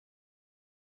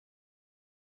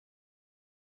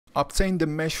Obtain the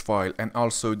mesh file and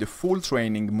also the full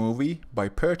training movie by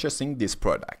purchasing this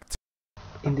product.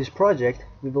 In this project,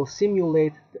 we will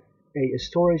simulate a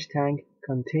storage tank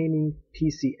containing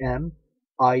PCM,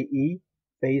 i.e.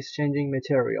 phase-changing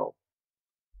material.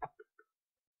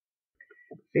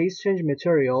 Phase-change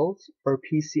materials, or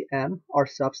PCM, are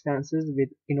substances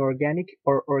with inorganic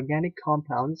or organic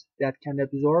compounds that can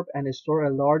absorb and store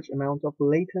a large amount of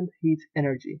latent heat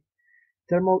energy.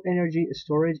 Thermal energy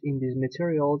storage in these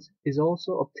materials is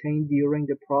also obtained during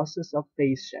the process of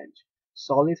phase change,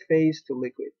 solid phase to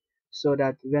liquid, so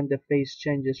that when the phase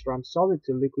changes from solid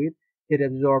to liquid, it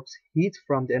absorbs heat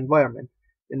from the environment.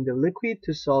 When the liquid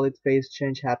to solid phase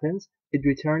change happens, it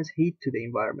returns heat to the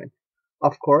environment.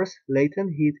 Of course,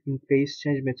 latent heat in phase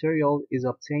change material is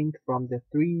obtained from the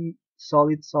three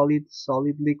solid-solid,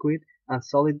 solid-liquid, and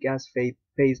solid gas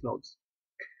phase modes.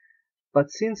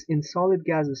 But since in solid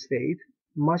gas state,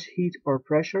 much heat or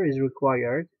pressure is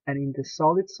required, and in the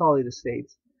solid-solid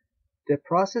states, the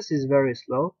process is very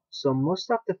slow, so most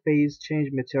of the phase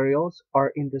change materials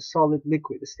are in the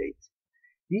solid-liquid state.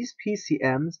 These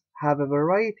PCMs have a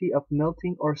variety of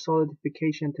melting or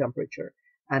solidification temperature,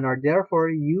 and are therefore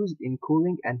used in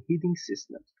cooling and heating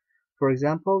systems. For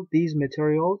example, these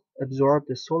materials absorb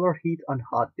the solar heat on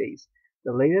hot days.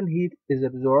 The latent heat is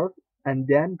absorbed and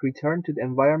then returned to the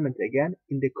environment again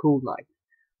in the cool night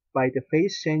by the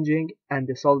phase changing and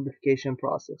the solidification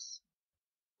process.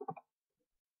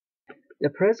 The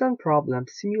present problem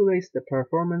simulates the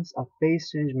performance of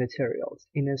phase change materials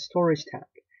in a storage tank.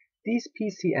 These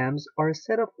PCMs are a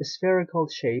set of spherical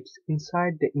shapes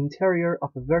inside the interior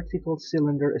of a vertical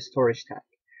cylinder storage tank.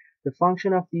 The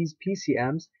function of these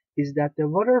PCMs is that the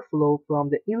water flow from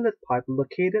the inlet pipe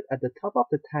located at the top of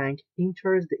the tank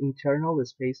enters the internal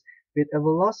space with a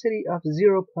velocity of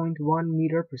 0.1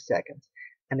 meter per second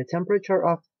and a temperature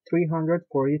of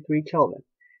 343 Kelvin.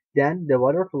 Then the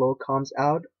water flow comes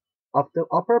out of the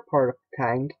upper part of the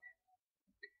tank.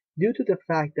 Due to the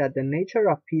fact that the nature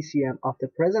of PCM of the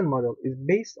present model is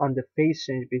based on the phase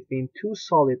change between two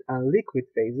solid and liquid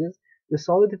phases, the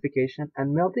solidification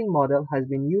and melting model has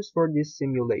been used for this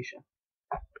simulation.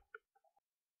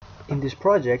 In this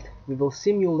project, we will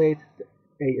simulate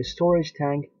a storage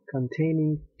tank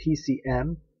containing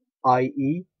PCM,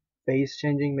 i.e.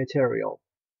 phase-changing material.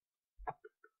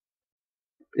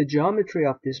 The geometry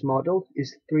of this model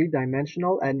is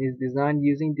three-dimensional and is designed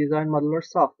using Design Modeler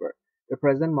software. The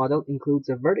present model includes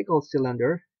a vertical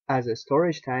cylinder as a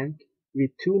storage tank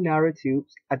with two narrow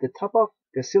tubes at the top of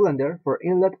the cylinder for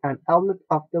inlet and outlet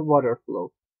of the water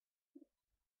flow.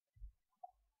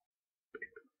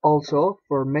 Also,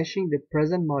 for meshing the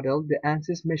present model, the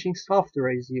ANSYS meshing software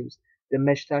is used. The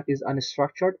mesh type is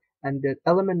unstructured and the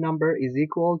element number is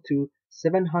equal to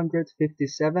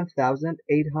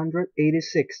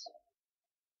 757,886.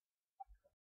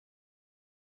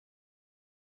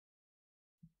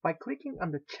 By clicking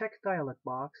on the Check dialog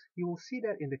box, you will see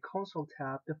that in the Console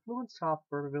tab, the Fluent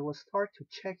software will start to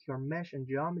check your mesh and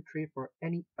geometry for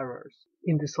any errors.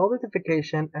 In the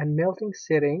Solidification and Melting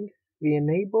setting, we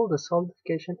enable the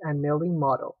Solidification and Melting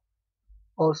model.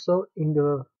 Also, in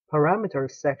the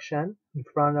Parameters section, in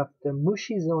front of the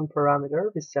Mushy Zone parameter,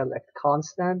 we select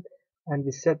Constant and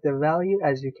we set the value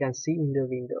as you can see in the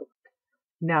window.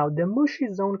 Now, the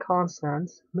Mushy Zone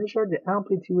constants measure the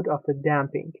amplitude of the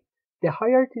damping. The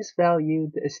higher this value,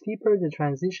 the steeper the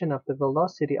transition of the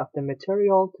velocity of the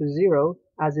material to zero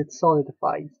as it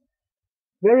solidifies.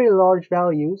 Very large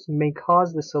values may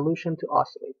cause the solution to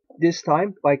oscillate. This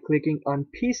time, by clicking on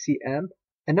PCM,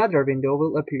 another window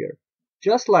will appear.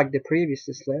 Just like the previous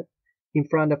step, in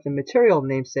front of the material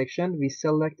name section, we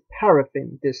select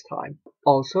paraffin this time.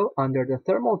 Also, under the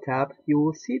Thermal tab, you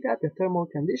will see that the thermal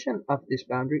condition of this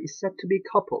boundary is set to be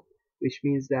coupled, which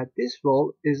means that this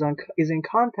roll is in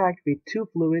contact with two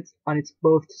fluids on its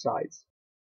both sides.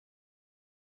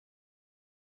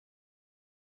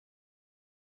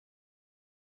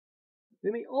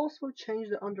 We may also change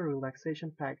the under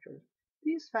relaxation factors.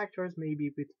 These factors may be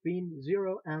between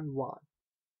 0 and 1.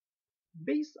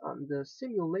 Based on the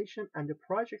simulation and the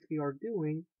project we are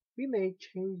doing, we may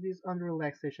change these under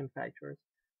relaxation factors.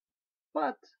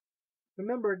 But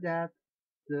remember that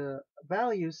the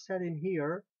values set in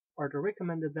here are the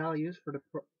recommended values for the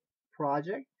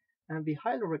project, and we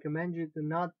highly recommend you to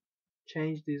not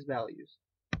change these values.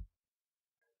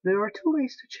 There are two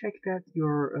ways to check that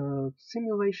your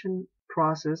simulation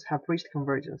process have reached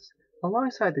convergence.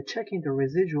 Alongside the checking the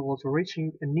residuals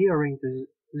reaching and nearing the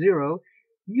zero,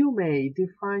 you may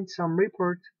define some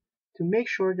report to make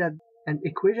sure that an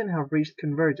equation have reached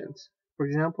convergence. For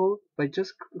example, by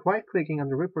just right-clicking on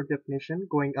the report definition,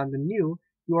 going on the New,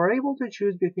 you are able to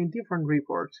choose between different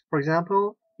reports. For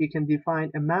example, you can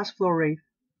define a mass flow rate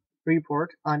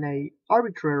report on an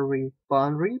arbitrary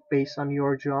boundary based on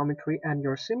your geometry and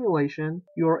your simulation.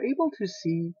 You are able to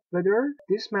see whether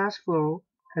this mass flow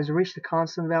has reached a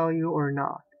constant value or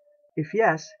not. If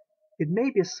yes, it may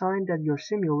be a sign that your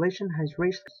simulation has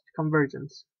reached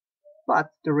convergence, but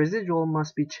the residual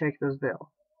must be checked as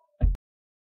well.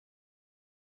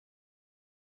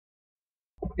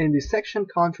 In this section,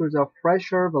 contours of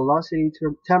pressure, velocity,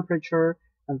 temperature,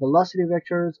 and velocity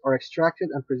vectors are extracted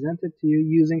and presented to you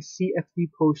using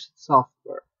CFD post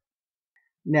software.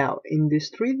 Now, in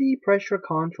this 3D pressure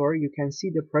contour, you can see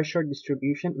the pressure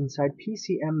distribution inside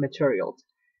PCM materials.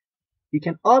 You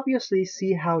can obviously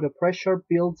see how the pressure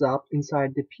builds up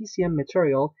inside the PCM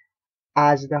material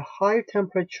as the high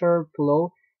temperature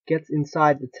flow gets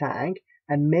inside the tank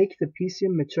and make the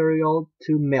PCM material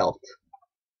to melt.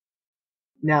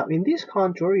 Now in this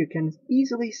contour you can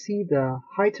easily see the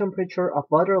high temperature of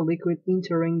water liquid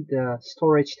entering the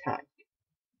storage tank.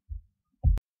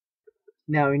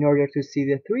 Now in order to see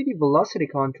the 3D velocity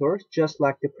contours, just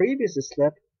like the previous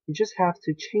step, you just have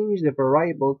to change the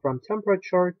variable from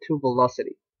temperature to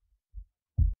velocity.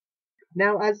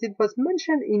 Now as it was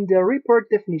mentioned in the report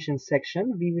definition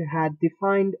section, we had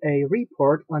defined a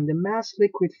report on the mass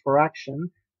liquid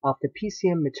fraction of the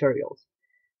PCM materials.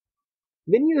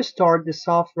 When you start the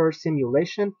software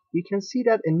simulation, you can see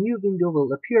that a new window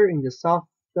will appear in the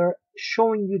software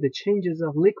showing you the changes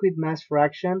of liquid mass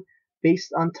fraction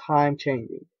based on time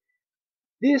changing.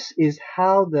 This is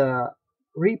how the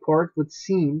report would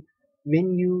seem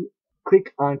when you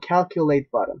click on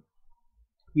Calculate button.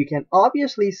 You can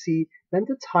obviously see when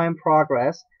the time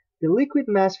progresses, the liquid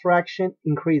mass fraction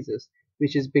increases,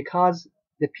 which is because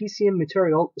the PCM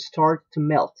material starts to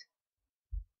melt.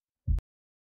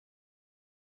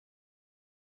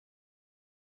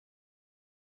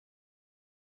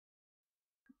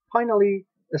 Finally,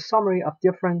 a summary of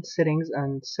different settings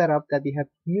and setup that we have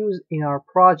used in our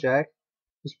project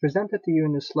is presented to you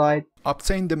in the slide.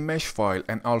 Obtain the mesh file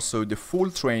and also the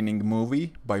full training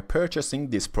movie by purchasing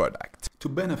this product. To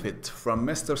benefit from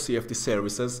MR-CFD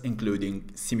services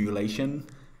including simulation,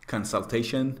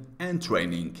 consultation, and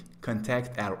training,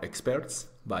 contact our experts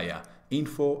via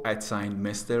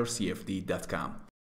info@mrcfd.com.